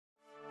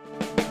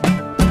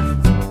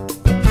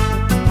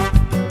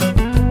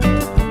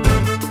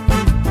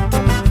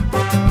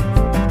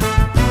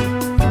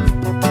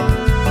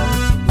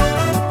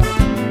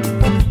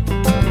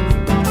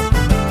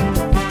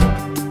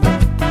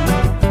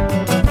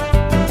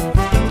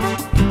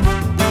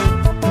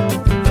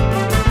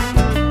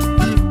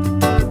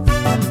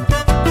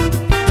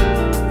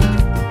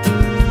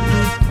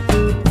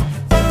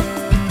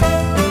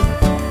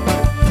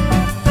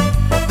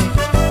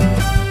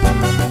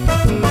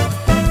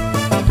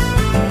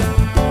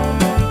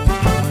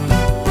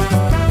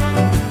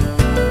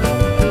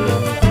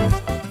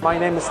My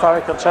name is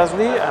Tariq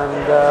Al-Chazli,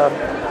 and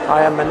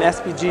I am an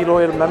SPG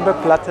Loyal member,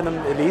 Platinum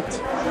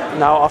Elite.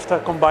 Now, after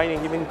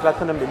combining even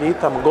Platinum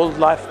Elite, I'm a Gold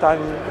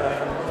Lifetime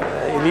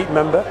Elite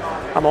member.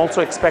 I'm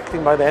also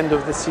expecting by the end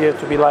of this year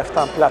to be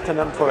Lifetime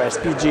Platinum for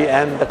SPG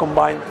and the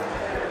combined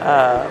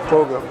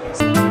program.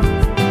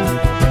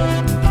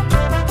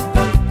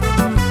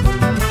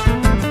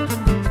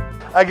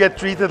 I get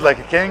treated like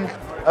a king.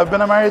 I've been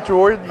a Marriott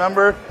Reward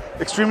member,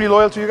 extremely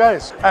loyal to you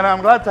guys, and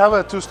I'm glad to have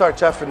a 2-star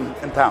chef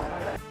in town.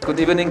 Good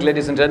evening,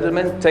 ladies and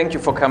gentlemen. Thank you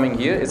for coming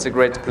here. It's a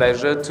great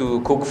pleasure to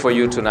cook for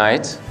you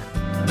tonight.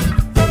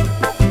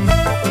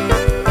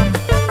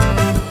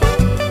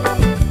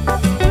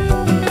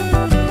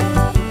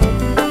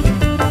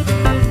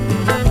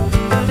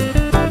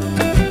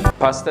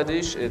 Pasta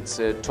dish, it's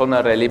a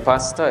tonarelli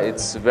pasta.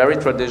 It's very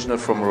traditional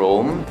from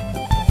Rome.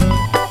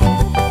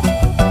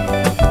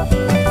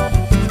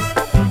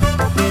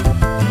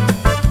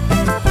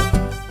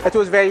 It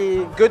was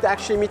very good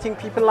actually meeting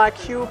people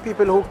like you,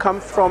 people who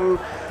come from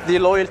the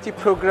loyalty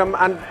program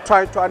and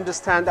try to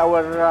understand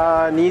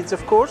our needs,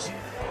 of course.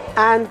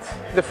 And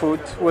the food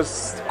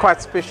was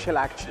quite special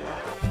actually.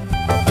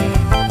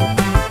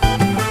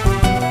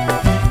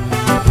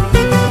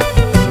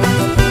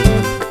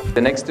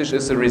 The next dish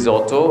is a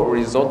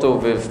risotto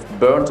with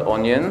burnt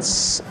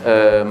onions,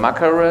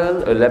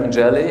 mackerel, lemon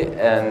jelly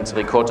and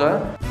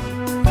ricotta.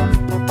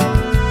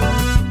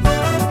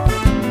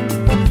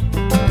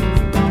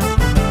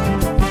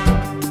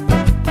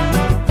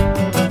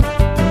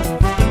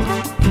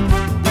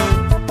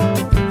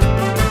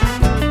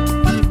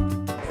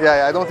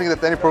 Yeah, I don't think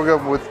that any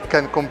program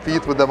can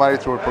compete with the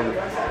Marriott Reward program.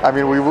 I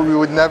mean, we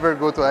would never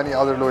go to any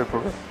other loyal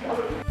program.